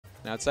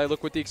Now I'd say,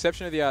 look, with the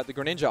exception of the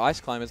Greninja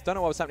Ice Climbers, don't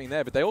know what was happening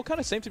there, but they all kind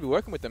of seem to be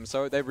working with them.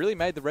 So they really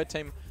made the red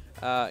team,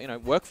 you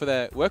know, work for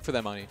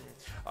their money.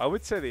 I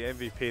would say the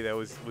MVP there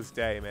was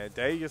Day, man.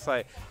 Day just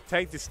like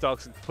tanked his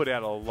stocks and put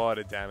out a lot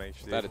of damage.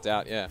 Dude. Without a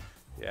doubt, yeah.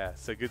 Yeah,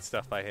 so good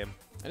stuff by him.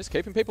 And just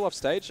keeping people off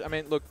stage. I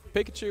mean, look,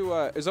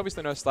 Pikachu is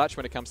obviously no slouch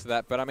when it comes to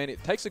that, but I mean,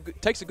 it takes a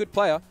good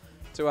player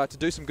to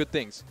do some good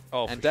things.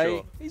 Oh, and for Day,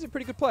 sure. he's a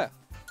pretty good player.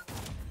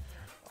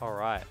 All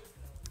right.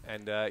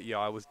 And, yeah,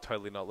 I was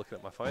totally not looking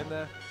at my phone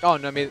there. Oh,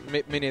 no, me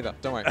neither.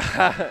 Don't worry.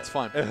 It's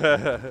fine.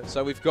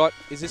 So we've got,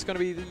 is this going to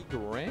be the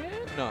grand?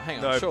 No, hang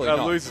on. No, surely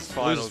not. Losers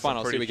Finals. Losers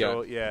Finals, here we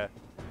go. Yeah.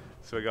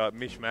 So we got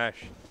Mishmash.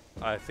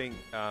 I think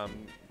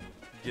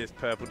just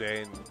Purple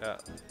Day and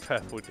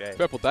Purple Day.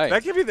 Purple Day.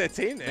 That could be their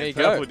team there. There you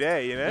Purple go.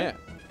 Day, you know? Yeah.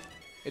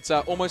 It's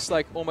almost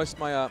my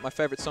my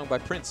favorite song by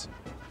Prince.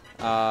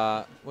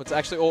 Well, it's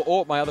actually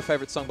or my other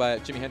favorite song by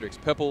Jimi Hendrix,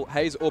 Purple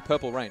Haze or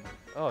Purple Rain.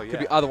 Oh yeah. Could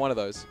be either one of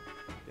those,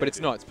 but Yeah, it's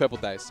not. It's Purple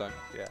Day. So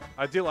yeah,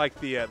 I do like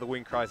the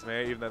Wing Cries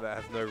Mayor, even though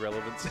that has no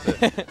relevance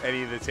to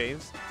any of the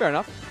teams. fair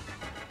enough.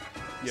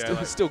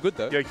 Yeah, Still good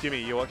though. Yo,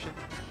 Jimmy, you watching?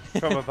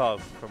 From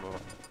above, from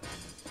above.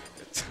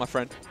 My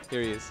friend,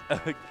 here he is.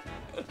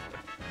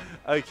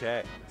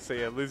 Okay, so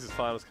yeah, Losers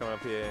Finals coming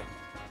up here.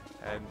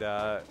 And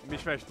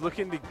Mishmash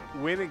looking to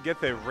win and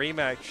get their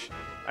rematch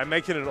and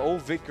make it an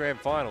all-Vic Grand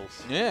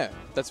Finals. Yeah,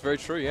 that's very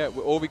true, yeah.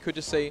 Or we could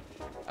just see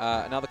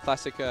another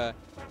classic.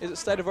 Is it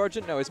State of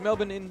Origin? No, is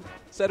Melbourne in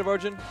State of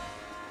Origin?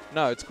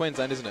 No, it's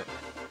Queensland, isn't it?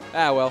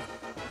 Ah, well.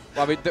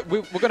 I mean,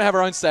 we're going to have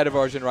our own State of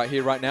Origin right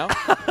here, right now.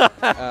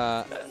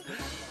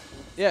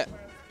 Yeah.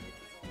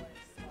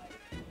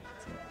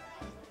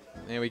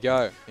 There we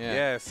go. Yeah.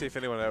 Yeah, see if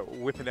anyone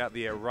whipping out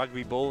the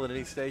rugby ball at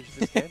any stage of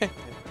this game. Yeah.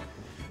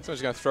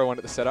 Someone's going to throw one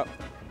at the setup.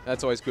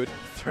 That's always good.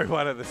 Throw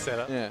one at the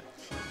setup. Yeah.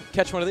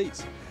 Catch one of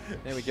these.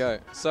 There we go.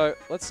 So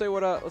let's see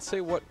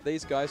what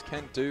these guys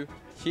can do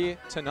here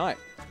tonight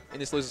in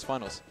this Losers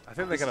Finals. I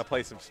think they're going to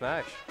play some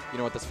Smash. You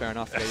know what? That's fair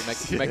enough. Yeah,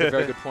 you make a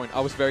very good point.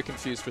 I was very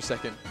confused for a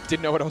second.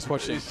 Didn't know what I was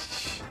watching.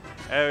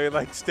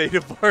 Like State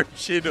of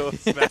Origin or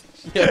Smash.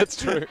 Yeah, that's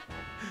true.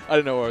 I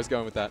don't know where I was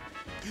going with that.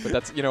 But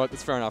that's, you know what?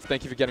 That's fair enough.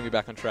 Thank you for getting me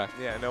back on track.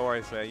 Yeah, no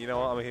worries, man. You know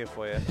what? I'm here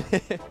for you.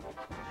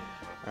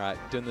 All right,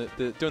 doing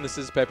the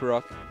scissors paper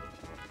rock.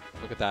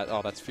 Look at that.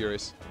 Oh, that's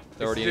furious.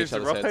 They're already in each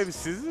other's rock, heads. paper,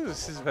 scissors or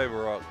scissors, paper,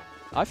 rock?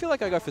 I feel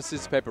like I go for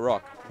scissors paper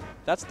rock.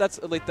 That's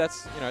elite.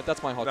 That's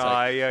that's my hot take.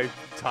 Nah, yeah,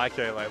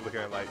 Tycho like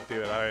looking at like,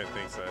 dude, I don't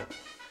think so.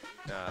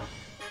 Nah.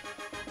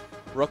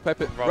 Rock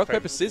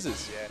paper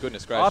scissors. Yeah.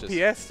 Goodness gracious.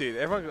 RPS, dude.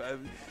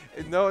 Everyone,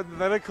 no,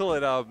 they don't call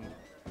it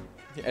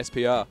Yeah,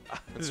 SPR.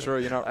 That's true.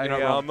 You're not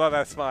wrong. I'm not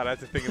that smart. I had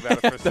to think about it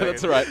for a second.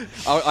 That's all right.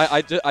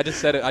 I just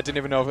said it. I didn't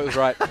even know if it was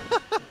right.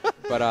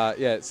 But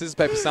yeah, scissors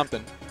paper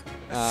something.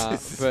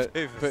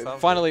 But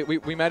finally,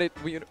 we made it.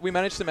 We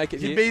managed to make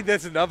it You here. mean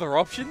there's another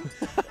option?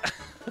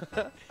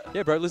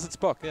 Yeah, bro. Lizard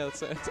Spock. Yeah,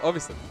 that's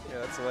obviously. Yeah,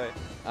 that's the way.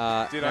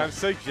 Dude, yeah. I'm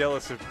so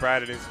jealous of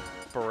Brad and his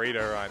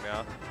burrito right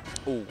now.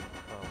 Ooh.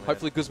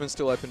 Hopefully Guzman's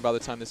still open by the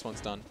time this one's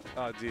done.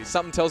 Oh, dude.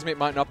 Something tells me it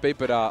might not be,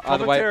 but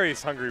either way. Commentary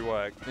is hungry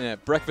work. Yeah,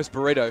 breakfast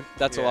burrito.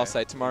 That's all I'll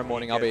say. Tomorrow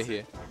morning I'll be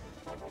here.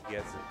 He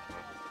gets it.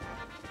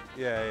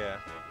 Yeah, yeah.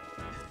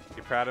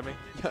 You proud of me?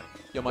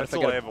 Yo, That's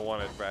all I ever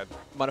wanted, Brad.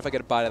 Mind if I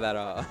get a bite of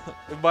that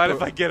Mind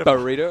if I get a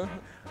burrito?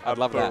 I'd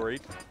love that. Oh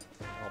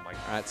my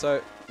god. All right,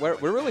 so we're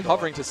really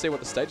hovering to see what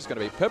the stage is going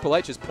to be. Purple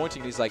H is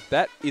pointing. He's like,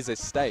 that is a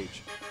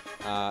stage.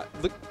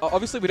 Look,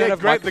 obviously we don't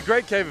have the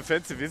Great Cave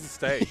Offensive is a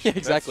stage. Yeah,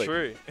 exactly.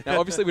 That's true. Now,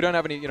 obviously we don't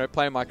have any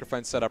player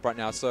microphones set up right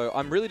now, so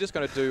I'm really just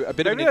going to do a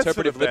bit of an Maybe that's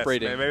interpretive for the lip best,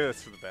 reading. man. Maybe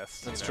that's for the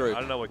best. That's true. I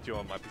don't know what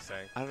Duon might be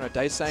saying. I don't know.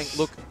 Dave's saying,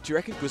 look, do you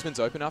reckon Guzman's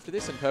open after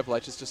this? And Purple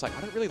H is just like,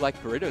 I don't really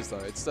like burritos though.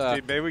 It's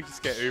Dude, maybe we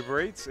just get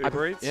Uber Eats.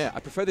 Uber Eats. Yeah, I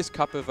prefer this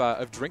cup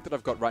of drink that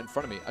I've got right in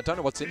front of me. I don't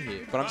know what's in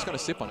here, but I'm just going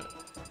to sip on it.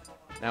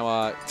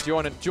 Now, do you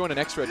want an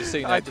extra to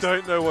see? I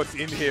don't know what's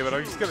in here, but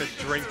I'm just going to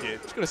drink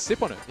it. Just going to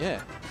sip on it.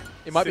 Yeah.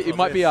 It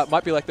might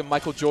be like the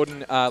Michael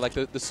Jordan like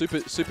the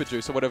super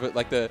juice or whatever,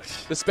 like the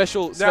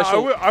special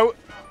the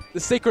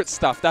secret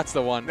stuff. That's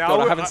the one. God,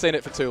 I haven't seen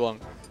it for too long.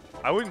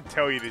 I wouldn't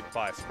tell you to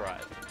buy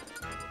Sprite.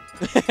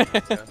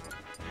 Yeah.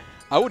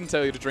 I wouldn't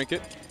tell you to drink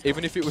it,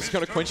 even if it was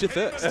going to quench your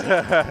thirst.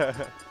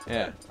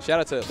 Yeah. Shout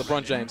out to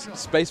LeBron James.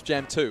 Space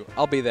Jam 2.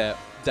 I'll be there.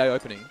 Day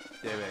opening.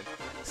 Yeah, man.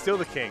 Still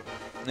the king.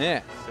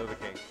 Yeah. Still the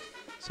king.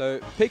 So,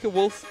 Pika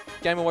Wolf,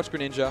 Game & Watch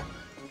Greninja,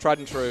 tried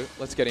and true.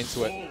 Let's get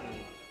into it.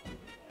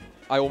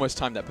 I almost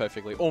timed that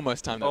perfectly.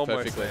 Almost timed that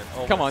perfectly.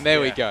 Man, come on, there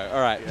we go.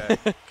 All right.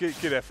 Yeah.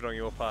 good effort on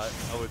your part,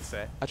 I would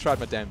say. I tried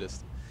my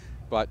damnedest.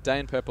 But Day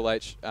and Purple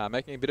H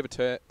making a bit of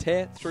a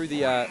tear through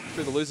the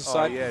loser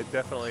side. Oh, yeah,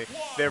 definitely.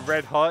 They're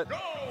red hot.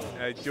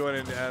 Doing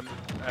an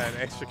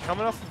extra.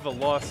 Coming off of a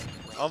loss.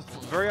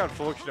 Very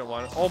unfortunate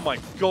one. Oh, my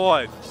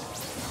God.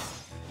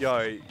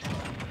 Yo.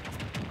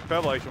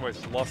 Purple H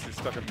almost lost his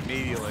stock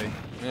immediately.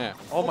 Yeah.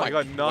 Oh my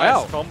god,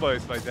 nice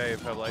combos by Day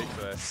and Purple H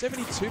there.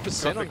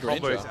 72% on Greninja.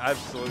 Combos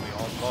absolutely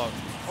on lock.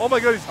 Oh my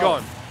god, he's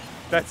gone.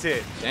 That's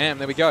it. Damn,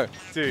 there we go.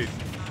 Dude.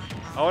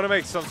 I want to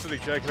make some sort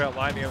of joke about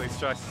lightning only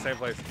strikes the same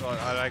place.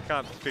 I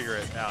can't figure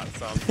it out,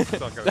 so I'm just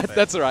not going to say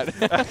That's all right.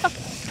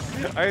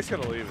 I just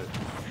got to leave it.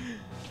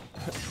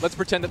 Let's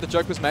pretend that the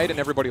joke was made and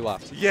everybody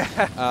laughed. Yeah.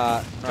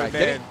 Right,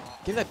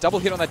 getting that double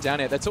hit on that down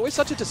air. That's always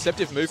such a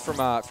deceptive move from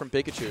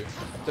Pikachu.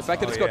 The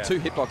fact that it's got 2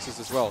 hitboxes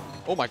as going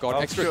Oh my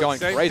god, Extra going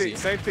crazy.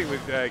 Same thing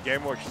with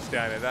Game Watch's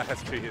down air. That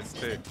has 2 hits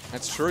too.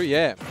 That's true,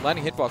 yeah.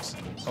 Landing hitbox.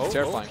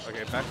 Terrifying.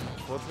 Okay, back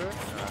towards her.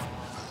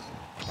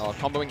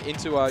 Comboing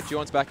into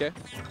Duon's back air.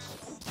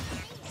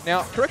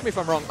 Now, correct me if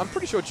I'm wrong. I'm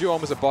pretty sure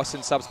Duon was a boss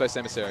in Subspace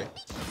Emissary.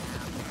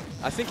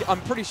 I think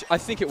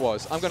it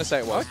was. I'm going to say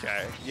it was.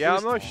 Okay. Yeah,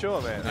 I'm not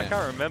sure, man. Yeah. I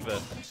can't remember.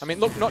 I mean,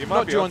 look, not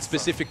Duon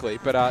specifically,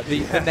 but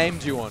the name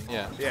Duon,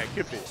 yeah. Yeah, it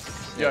could be.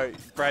 Yo,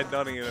 Brad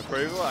nodding in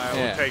approval. I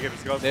will take it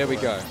as gospel. There we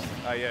go.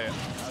 Yeah.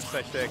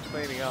 That's they're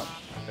cleaning up.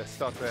 They're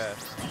stuck there.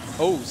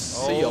 Oh,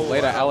 see you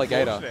later,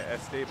 alligator.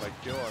 SD by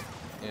Duon.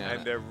 Yeah.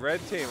 And the red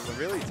team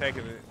really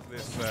taking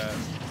this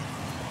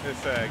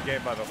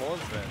game by the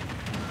horns, man.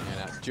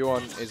 Yeah,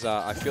 Duon is,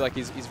 I feel like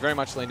he's very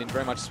much leaned in,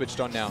 very much switched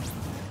on now.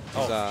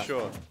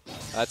 Sure.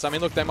 I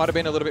mean, look, they might have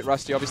been a little bit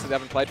rusty. Obviously, they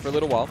haven't played for a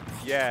little while.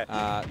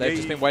 Yeah. They've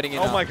just been waiting in.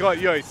 Oh my god,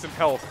 yo, some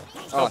health.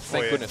 Oh,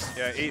 thank goodness.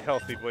 Yeah, eat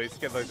healthy, boys.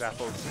 Get those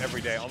apples every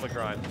day on the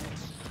grind.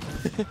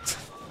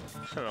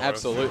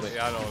 Absolutely.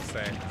 Yeah, I know what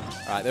I'm saying.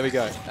 All right, there we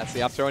go. That's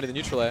the up throw into the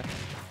neutral air.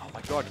 Oh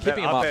my god,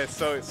 keeping him up.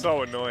 There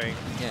so annoying.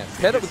 Yeah,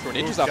 paired up with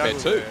Greninja's up there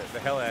too. The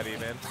hell out of you,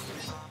 man.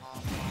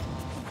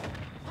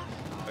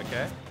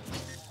 Okay.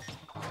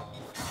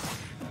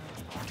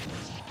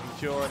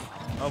 Duon,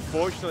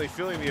 unfortunately,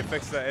 feeling the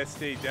effects of that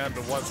SD down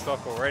to 1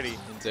 stock already.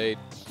 Indeed.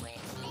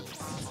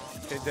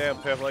 Get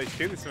down Purple H,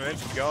 keep this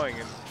momentum going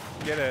and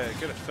get a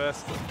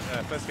first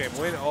game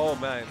win. Oh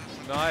man,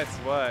 nice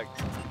work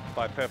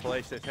by Purple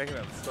H. They're taking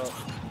out the stop.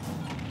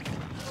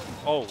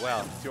 Oh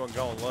wow, Duon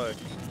going low.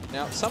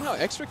 Now somehow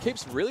Extra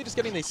keeps really just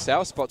getting these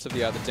sour spots of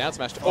the down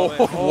smash. Oh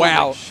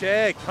wow!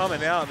 Chair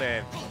coming out,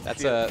 man.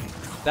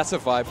 That's a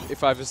vibe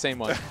if I've ever seen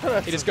one.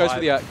 He just goes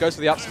for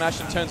the up smash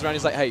and turns around.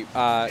 He's like, hey,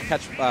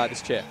 catch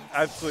this chair.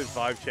 Absolute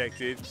vibe check,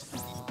 dude.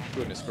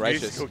 Goodness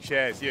gracious. Musical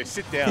chairs. Yeah,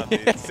 sit down,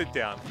 dude. Sit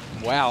down.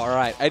 Wow, all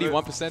right.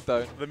 81%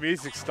 though. The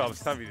music stops.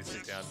 It's time for you to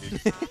sit down,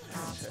 dude.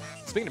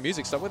 Speaking of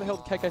music stuff, where the hell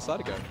did KK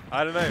Slider go?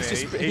 I don't know, man.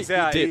 He's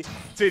out. Dude,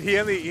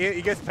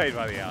 he gets paid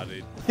by the hour,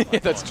 dude. Yeah,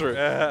 that's true.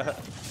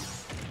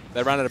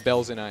 They ran out of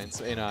bells in Town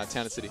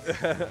and City.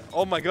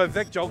 Oh my god,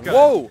 that jolt gun.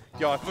 Whoa!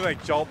 Yo, I thought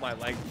that jolt might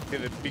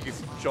hit the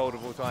biggest jolt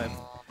of all time.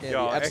 Yeah,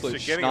 yo, Extra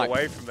getting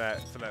away from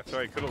that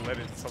throw could have led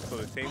into some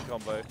sort of team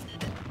combo.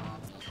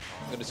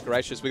 Goodness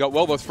gracious, we got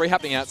World War 3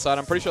 happening outside.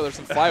 I'm pretty sure there's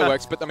some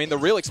fireworks, but I mean the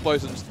real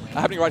explosions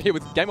are happening right here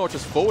with Game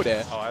Watcher's forward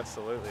air. Oh,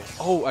 absolutely.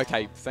 Oh,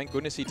 okay. Thank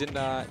goodness he didn't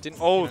have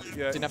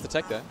to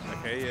take that.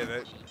 Okay, yeah,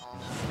 that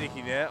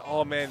sneaking there.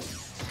 Oh man,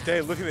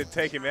 they're looking to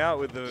take him out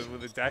with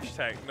the dash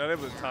tag. Not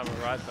able to time it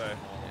right though.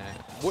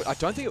 Yeah. I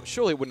don't think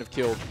surely it wouldn't have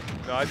killed.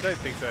 No, I don't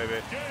think so,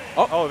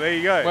 but oh, there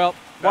you go. Well,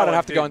 why did I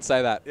have to go and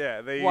say that?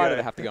 Yeah, there you go. Why did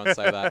I have to go and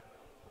say that?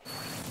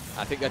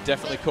 I think that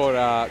definitely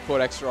caught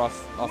Extra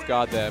off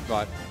guard there,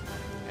 but.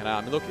 And, I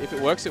mean, look, if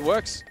it works, it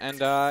works, and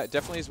it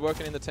definitely is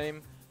working in the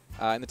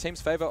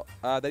team's favour.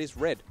 That is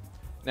red.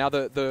 Now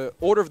the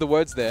order of the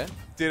words there.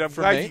 Dude, I'm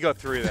glad you got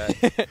through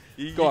that.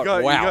 you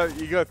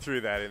got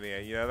through that in the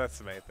end. You know, that's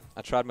the main thing.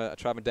 I tried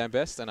my damn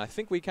best, and I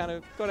think we kind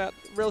of got out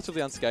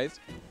relatively unscathed.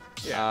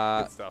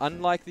 Yeah, good stuff.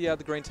 Unlike the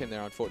green team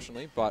there,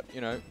 unfortunately. But you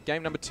know,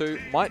 game number 2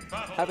 might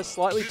have a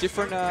slightly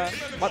different,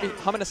 might be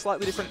humming a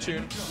slightly different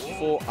tune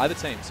for either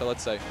team. So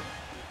let's see.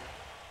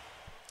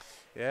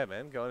 Yeah,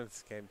 man, going into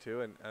game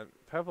 2, and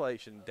Purple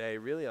H and Day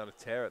really on a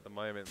tear at the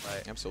moment.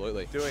 Like,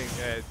 absolutely.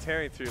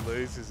 Tearing through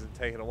losers and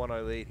taking a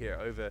 1-0 lead here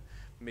over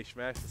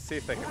Mishmash. Let's see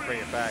if they can bring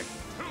it back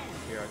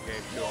here on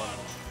game 2 on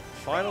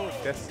Final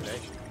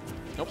Destination.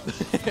 Nope.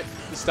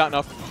 Just starting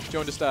off,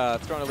 Duon just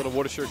throwing a little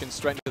water shuriken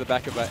straight into the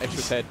back of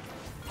Extra's head.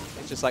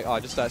 It's just like, oh,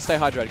 just stay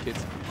hydrated,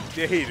 kids.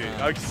 Yeah, he did.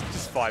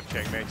 Just vibe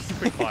check, man. Just a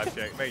quick vibe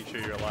check. Making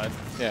sure you're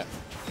alive. Yeah.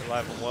 You're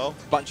alive and well.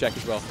 Button check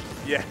as well.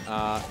 Yeah.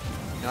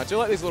 Now, I do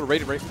like these little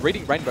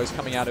reading rainbows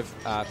coming out of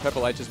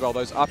Purple H as well.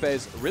 Those up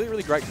airs, really,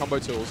 really great combo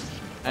tools.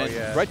 And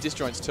great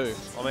disjoints too.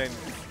 I mean,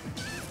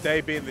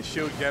 Day being the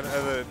shield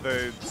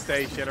the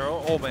stage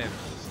general. Oh, man.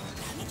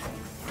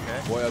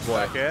 Okay. Boy, oh boy.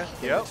 Back air.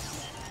 Yep.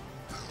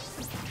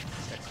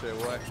 Extra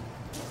work.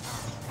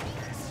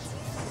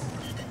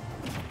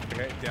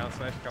 Okay, down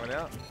smash coming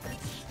out.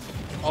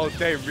 Oh,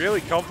 Day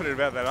really confident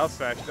about that up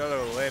smash. Not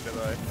able to land it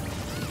though.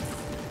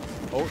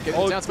 Oh,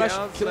 getting the down smash,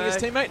 killing his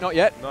teammate? Not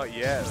yet. Not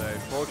yet, though.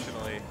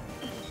 Fortunately,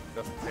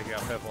 doesn't take out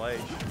Purple H.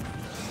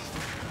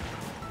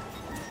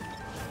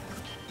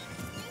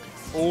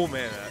 Oh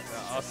man,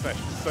 that up smash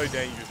is so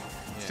dangerous,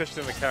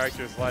 especially on the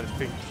character as light as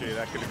Pikachu.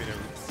 That could have been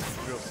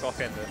a real sock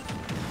ender.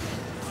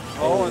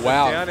 Oh, and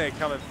wow! The down air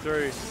coming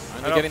through,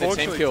 and getting the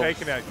team kill.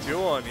 Taking out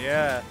Duon,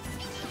 yeah.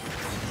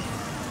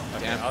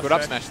 Okay, damn, good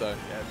up smash though.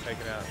 Yeah,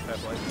 taking out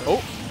Purple H.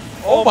 Oh.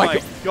 Oh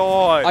my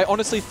god! I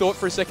honestly thought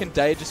for a second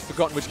Day had just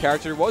forgotten which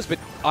character it was, but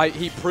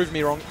he proved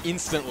me wrong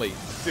instantly.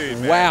 Dude,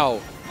 man.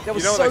 Wow. That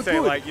was you know so what they say,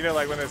 good. like, you know,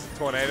 like when there's a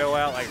tornado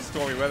out, like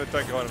stormy weather,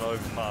 don't go on an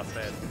overpass,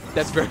 man.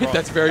 That's very true.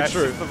 That's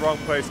just the wrong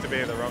place to be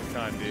at the wrong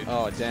time, dude.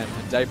 Oh, damn.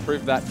 And Day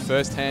proved that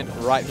firsthand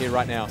right here,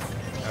 right now.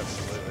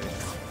 Absolutely.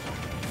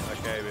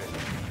 Okay,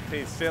 but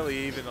he's fairly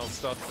even on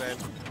stocks, man.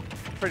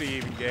 Pretty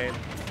even game.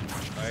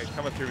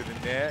 Coming through with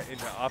the nair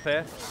into up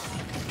air.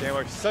 Damn,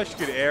 like such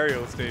good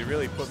aerials, dude.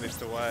 Really putting this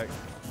to work.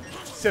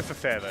 Except for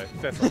fair, though.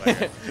 That's not that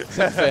good.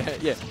 Fair.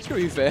 Yeah, screw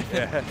you, fair.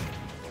 Yeah.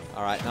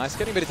 All right, nice.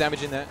 Getting a bit of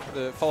damage in there.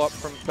 The follow-up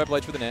from Purple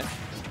H with the nair.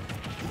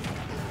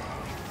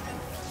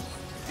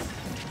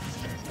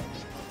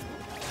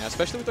 Now,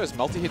 especially with those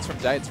multi-hits from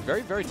Day, it's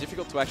very, very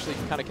difficult to actually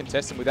kind of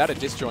contest them without a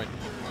disjoint.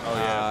 Oh,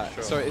 yeah,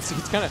 sure. So it's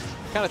kind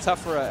of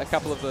tough for a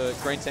couple of the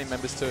green team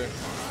members to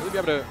really be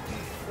able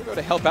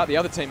to help out the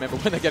other team member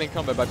when they're getting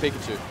comboed by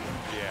Pikachu.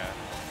 Yeah.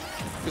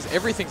 Because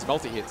everything's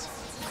multi-hits.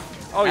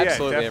 Oh,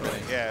 absolutely yeah,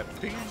 everything. Yeah,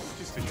 Pikachu's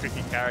just a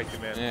tricky character,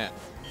 man. Yeah.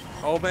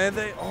 Oh, man,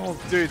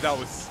 dude, that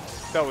was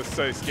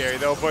so scary.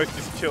 They were both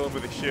just chilling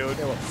with the shield.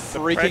 They were the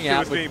freaking pressure out.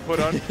 was being put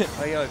on.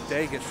 Oh, yeah,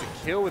 Day gets the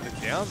kill with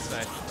the down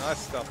smash. Nice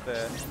stuff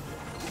there.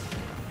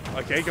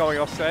 Okay, going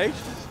off stage.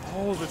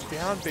 Oh, the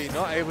down B,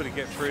 not able to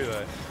get through,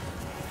 though.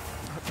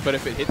 But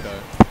if it hit, though,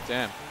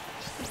 damn.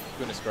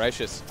 Goodness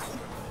gracious.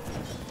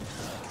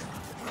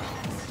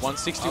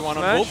 161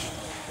 on Wolf.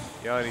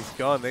 Yeah, and he's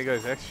gone. There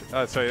goes Extra.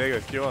 Oh, sorry, there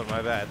goes Duon,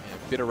 my bad.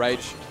 Yeah, bit of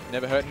rage.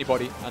 Never hurt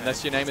anybody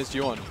unless your name is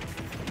Duon.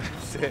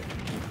 That's it.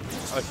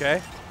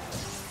 Okay.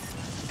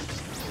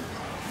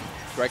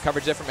 Great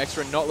coverage there from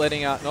Extra, not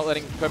letting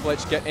Purple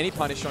H get any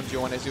punish on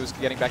Duon as he was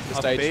getting back to the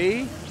stage.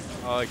 B.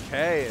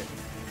 Okay.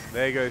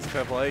 There goes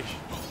Purple H.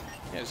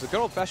 Yeah, it was a good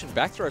old-fashioned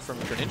back throw from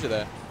Greninja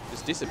there.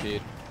 Just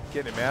disappeared.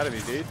 Getting him out of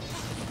here, dude.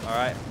 All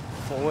right.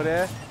 Forward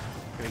air.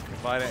 Can he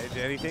combine it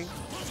into anything?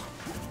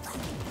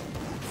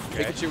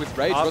 Okay. Pikachu with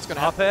rage. What's going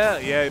to happen? Up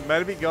air. Yeah, it might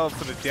have been going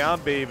for the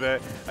down B,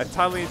 but a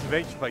timely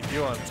intervention by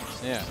Duon.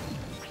 Yeah.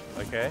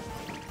 Okay.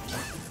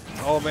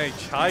 Oh, man.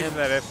 Charging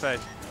that F smash.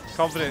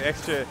 Confident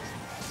Extra.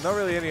 Not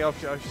really any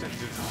options to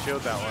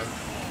shield that one.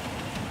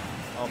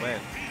 Oh, man.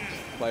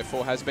 Player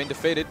 4 has been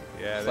defeated.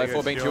 Yeah, Player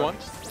 4 being Duon.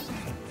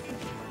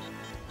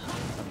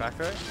 Back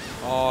throw.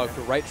 Oh,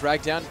 great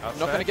drag down. Outside.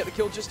 Not going to get the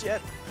kill just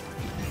yet.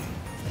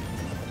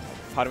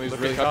 Part of me was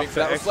Looking really hoping for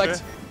that Extra.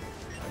 reflect.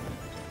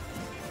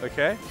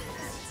 Okay.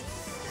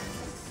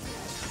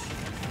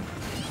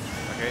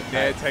 Okay,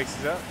 Nair takes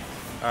it out.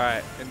 All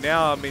right, and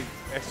now, I mean,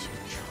 Extra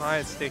can try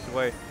and sneak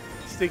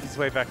his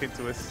way back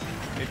into this.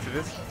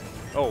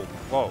 Oh,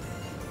 whoa.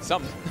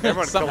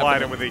 Everyone's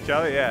colliding with each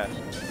other, yeah.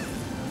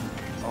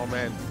 Oh,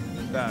 man.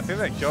 Nah, I think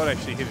that John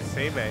actually hit his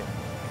teammate.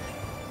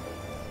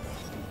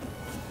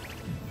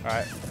 All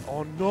right.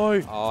 Oh,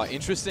 no. Oh,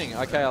 interesting.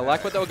 Okay, I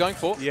like what they were going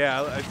for.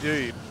 Yeah, I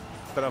do.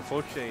 But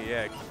unfortunately,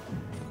 yeah.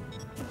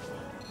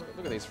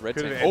 Look at this red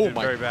Could team. have ended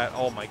very bad.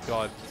 Oh, my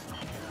God.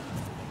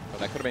 Oh,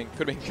 that could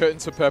have been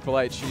curtains for Purple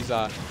H. He's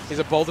a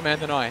bolder man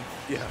than I.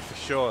 Yeah, for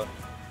sure.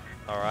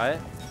 All right.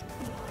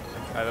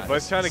 They're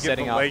both trying to get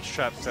the ledge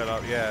trap set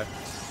up, yeah.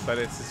 But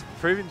it's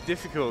proven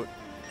difficult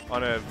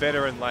on a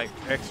veteran like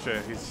Extra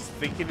who's just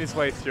thinking his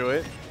way through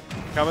it.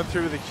 Coming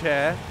through with a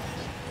chair.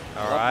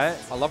 All right.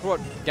 I loved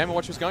what Game &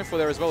 Watch was going for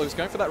there as well. He was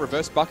going for that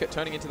reverse bucket,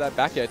 turning into that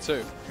back air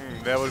too.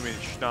 That would have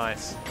been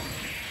nice.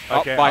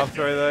 Oh, Okay, up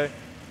throw though.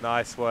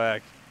 Nice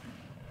work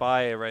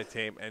by a red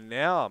team. And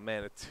now,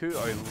 man, a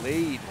 2-0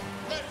 lead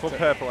for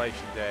Purple H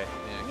today.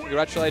 Yeah,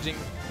 congratulating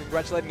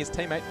his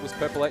teammate was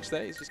Purple H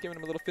there. He's just giving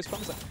him a little fist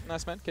bump. He's like,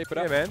 nice, man. Keep it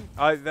up. Yeah, man.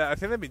 I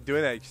think they've been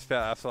doing that just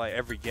about after like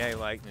every game.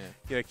 Like,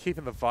 you know,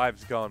 keeping the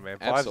vibes going, man.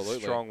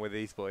 Vibes strong with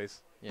these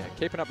boys. Yeah,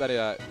 keeping up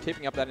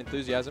that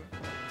enthusiasm.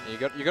 You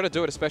got to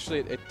do it, especially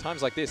at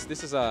times like this.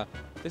 This is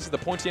the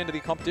pointy end of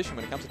the competition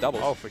when it comes to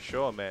doubles. Oh, for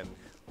sure, man.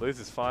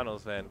 Losers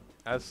finals, man.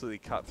 Absolutely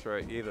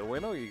cutthroat. Either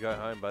win or you go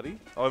home, buddy.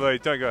 Although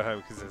don't go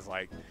home because there's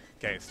like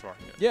games tomorrow.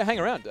 Yeah, hang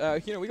around.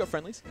 You know, we got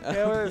friendlies.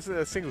 Yeah,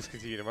 well, singles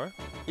continue tomorrow.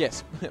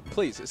 Yes,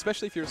 please.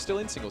 Especially if you're still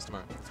in singles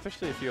tomorrow.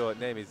 Especially if your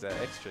name is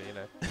Extra, you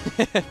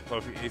know. Well,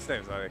 if his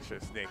name's not Extra,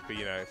 it's Nick, but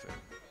you know. So.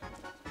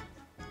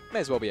 May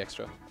as well be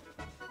Extra.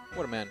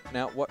 What a man.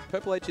 Now, what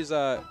Purple H is,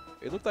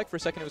 it looked like for a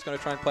second he was going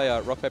to try and play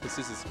rock, paper,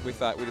 scissors with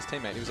his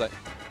teammate. He was like,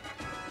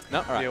 no,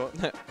 all right.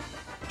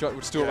 Yeah, we'll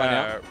just do it right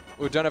now.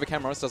 We don't have a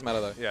camera on us, doesn't matter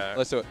though. Yeah.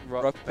 Let's do it.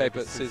 Rock,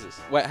 paper, scissors.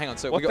 Wait, hang on.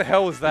 So what the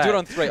hell was that? Do it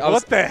on 3.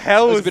 What the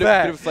hell was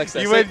that? Bit of a flex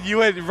there. You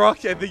went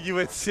rock and then you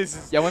went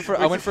scissors. Yeah,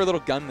 I went for a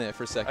little gun there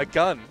for a second. A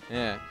gun?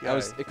 Yeah.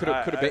 It could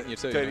have beaten you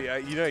too.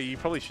 You know, you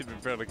probably shouldn't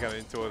have brought a gun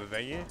into the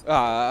venue.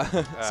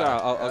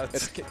 Sorry,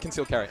 it's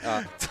concealed carry.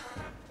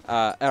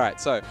 All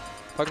right, so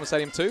Pokemon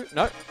Stadium 2.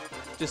 No.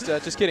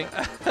 Just kidding.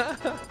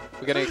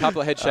 We're getting a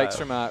couple of head shakes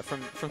from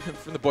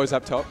the boys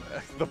up top.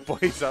 The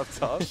boys up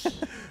top.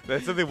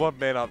 There's only one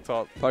man up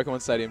top.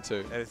 Pokemon Stadium 2.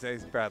 And his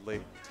name's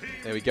Bradley.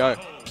 There we go.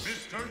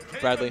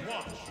 Bradley.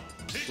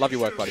 Love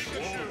your work, buddy.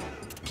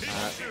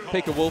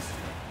 Pika Wolf.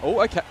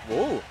 Oh, okay.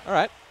 Whoa. All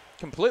right.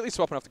 Completely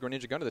swapping off the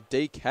Greninja, going to the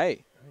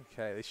DK.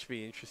 Okay, this should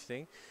be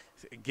interesting.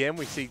 So again,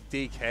 we see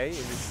DK in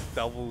this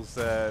doubles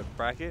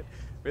bracket.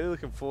 Really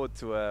looking forward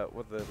to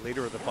what the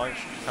leader of the bunch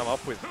can come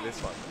up with this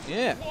one.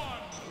 Yeah.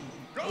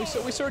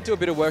 We saw it do a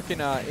bit of work in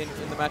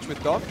the match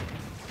with Doc.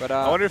 But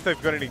I wonder if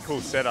they've got any cool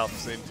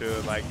setups into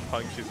like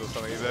punches or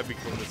something. That'd be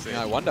cool to see.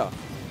 I wonder.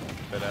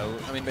 But,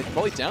 I mean,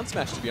 probably down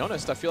smash, to be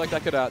honest. I feel like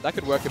that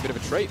could work a bit of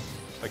a treat.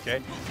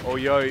 Okay. Oh,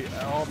 yo.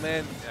 Oh,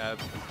 man.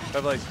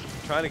 Purple H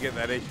trying to get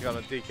that edge gun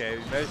on DK.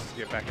 He managed to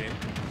get back in.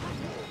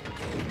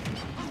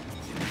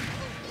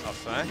 Up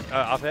smash.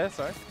 Up air,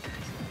 sorry.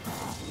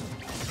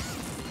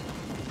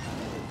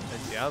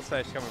 And down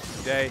smash coming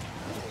from Day.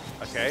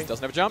 Okay.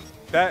 Doesn't have a jump.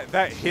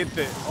 That hit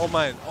the... Oh,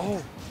 man.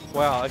 Oh,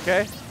 wow.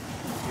 Okay.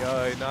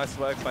 Yo, nice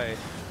work by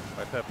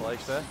Purple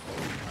H there.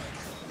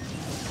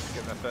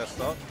 Getting that first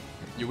stock.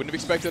 You wouldn't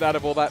have expected out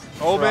of all that.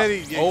 Oh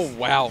man! Oh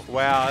wow!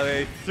 Wow,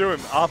 they threw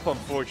him up,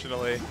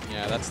 unfortunately.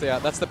 Yeah, that's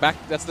the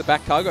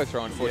back cargo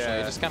throw. Unfortunately,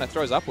 yeah. It just kind of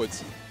throws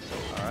upwards.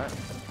 All right.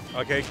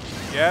 Okay.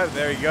 Yeah,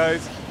 there he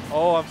goes.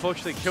 Oh,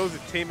 unfortunately, kills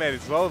his teammate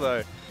as well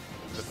though.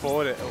 The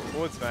forward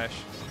smash.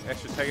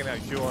 Extra taking out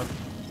Duon.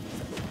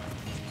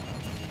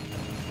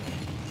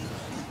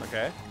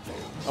 Okay.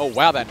 Oh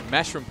wow, that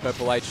mash from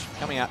Purple H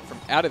coming out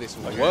of this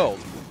world.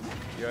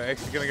 Yo,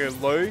 Extra gonna go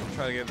low,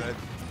 trying to get that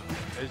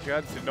edge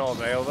guard to no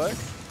avail though.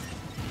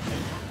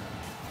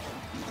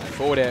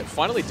 Forward air,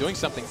 finally doing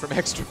something from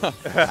Extra.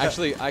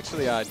 actually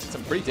did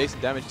some pretty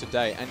decent damage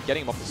today and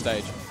getting him off the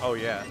stage. Oh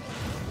yeah.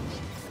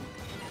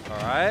 All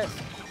right.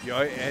 Yo,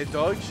 air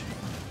dodge.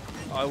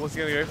 I was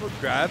gonna go for a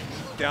grab,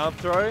 down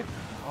throw.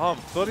 Oh, I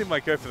thought he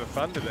might go for the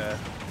thunder there.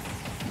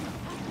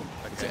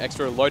 So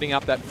Extra loading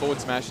up that forward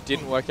smash.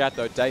 Didn't work out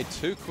though. Day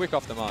too quick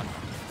off the mark.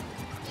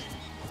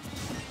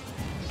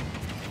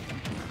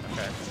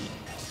 Okay.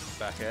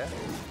 Back air.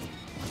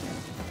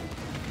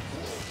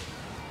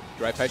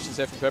 Great patience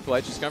there from Purple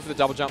H. Just going for the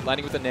double jump,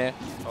 landing with the nair,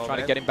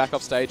 trying to get him back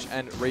off stage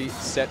and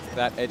reset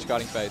that edge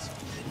guarding phase.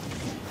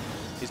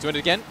 He's doing it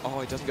again.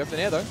 Oh, he doesn't go for the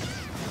nair though.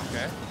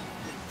 Okay.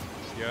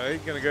 Yo,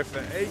 he's gonna go for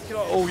the 8.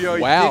 Oh, yo,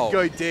 wow. He did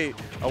go deep.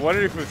 I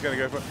wondered if he was gonna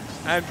go for it.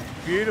 And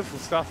beautiful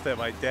stuff there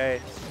by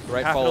Day.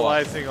 Great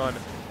capitalizing on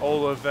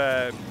all of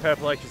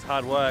Purple H's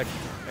hard work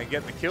and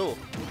getting the kill.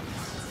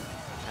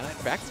 And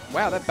that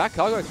back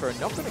cargo throw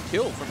not going to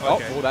kill from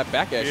oh, that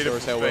back air sure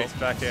as hell will.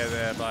 Back air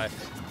there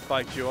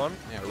by Duon.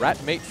 Yeah,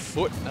 rat meat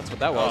foot. That's what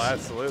that was. Oh,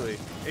 absolutely.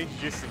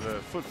 Introduced to the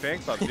foot fan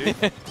club, dude.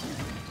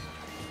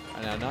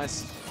 And a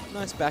nice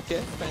back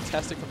air.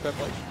 Fantastic from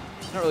Purple H.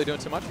 Not really doing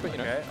too much, but you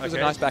know, it was a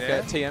nice back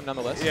air. TM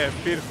nonetheless. Yeah,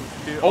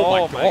 beautiful.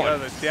 Oh my god.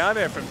 The down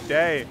air from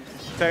Day.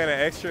 Taking an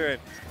Extra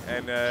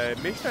and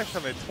mismatch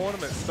on their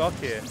tournament stock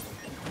here.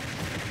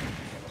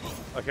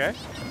 Okay.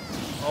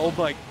 Oh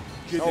my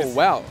goodness. Oh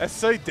wow. That's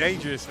so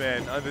dangerous,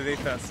 man.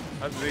 Underneath that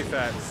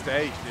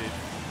stage, dude.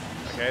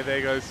 Okay,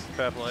 there goes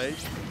Purple H.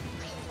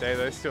 Day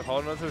though still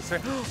holding on to the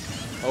second.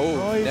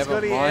 Oh, he's never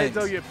got the mind. air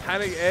dodge, you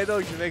panic air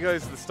dodge, and there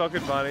goes the stock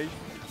advantage.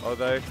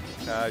 Although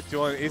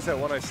Duon is at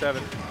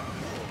 107.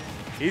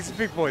 He's a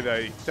big boy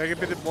though. Take a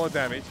bit more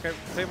damage.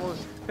 Take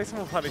some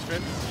more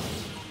punishment.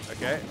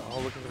 Okay. Oh,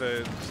 looking for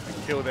the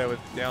kill there with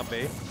down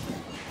B.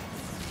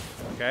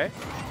 Okay.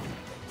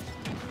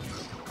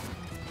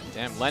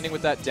 Damn, landing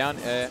with that down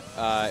air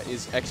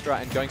is Extra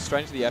and going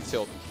straight into the F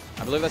tilt.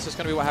 I believe that's just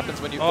going to be what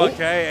happens when you...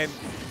 Okay,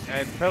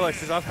 and Purple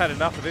says, I've had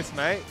enough of this,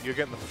 mate. You're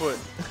getting the foot.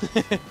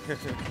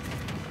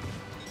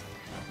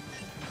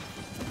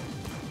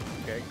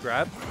 Okay,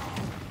 grab.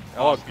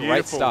 Oh,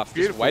 great stuff.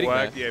 Beautiful waiting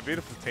work. there. Yeah,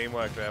 beautiful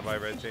teamwork there by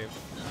Red Team.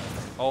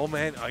 Oh,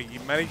 man. Oh, you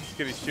managed to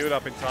get his shield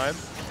up in time.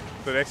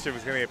 But Extra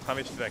was going to get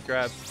punished for that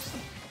grab.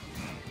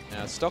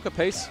 Now, stock a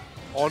piece.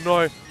 Oh,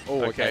 no.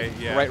 Oh, okay.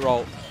 Yeah. Great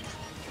roll.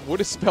 Would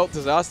have spelt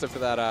disaster for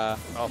that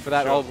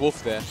old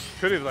wolf there.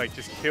 Could have, like,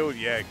 just killed,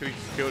 could have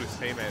just killed his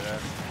teammate there.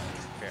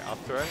 Okay, up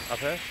throw,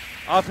 up air.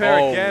 Up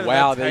air again.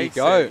 Wow, there you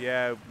go.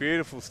 Yeah,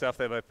 beautiful stuff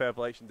there by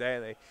Purple H and Day.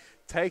 And they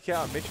take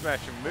out Mismatch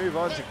and move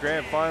on to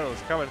Grand Finals,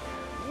 coming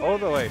all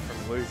the way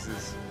from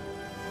losers.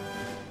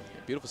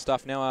 Beautiful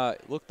stuff. Now,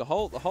 look, the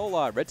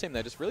whole red team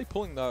there just really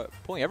pulling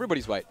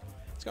everybody's weight.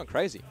 It's gone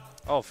crazy.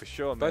 Oh, for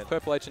sure, man. Both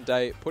Purple H and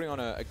Day putting on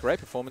a great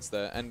performance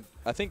there. And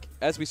I think,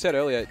 as we said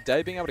earlier,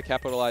 Day being able to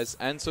capitalize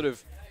and sort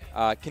of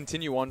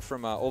continue on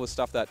from all the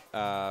stuff that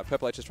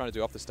Purple H is trying to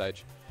do off the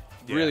stage.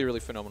 Yeah. Really, really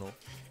phenomenal.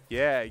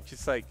 Yeah,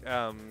 just like,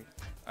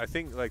 I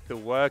think like the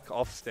work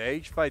off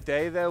stage by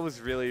Day there was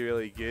really,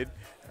 really good.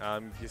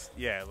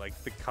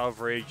 Like the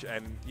coverage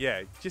and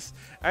just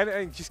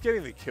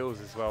getting the kills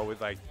as well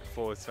with like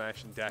forward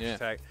smash and dash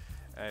attack.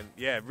 And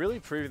yeah, really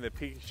proving that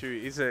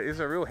Pikachu is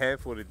a real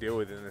handful to deal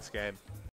with in this game.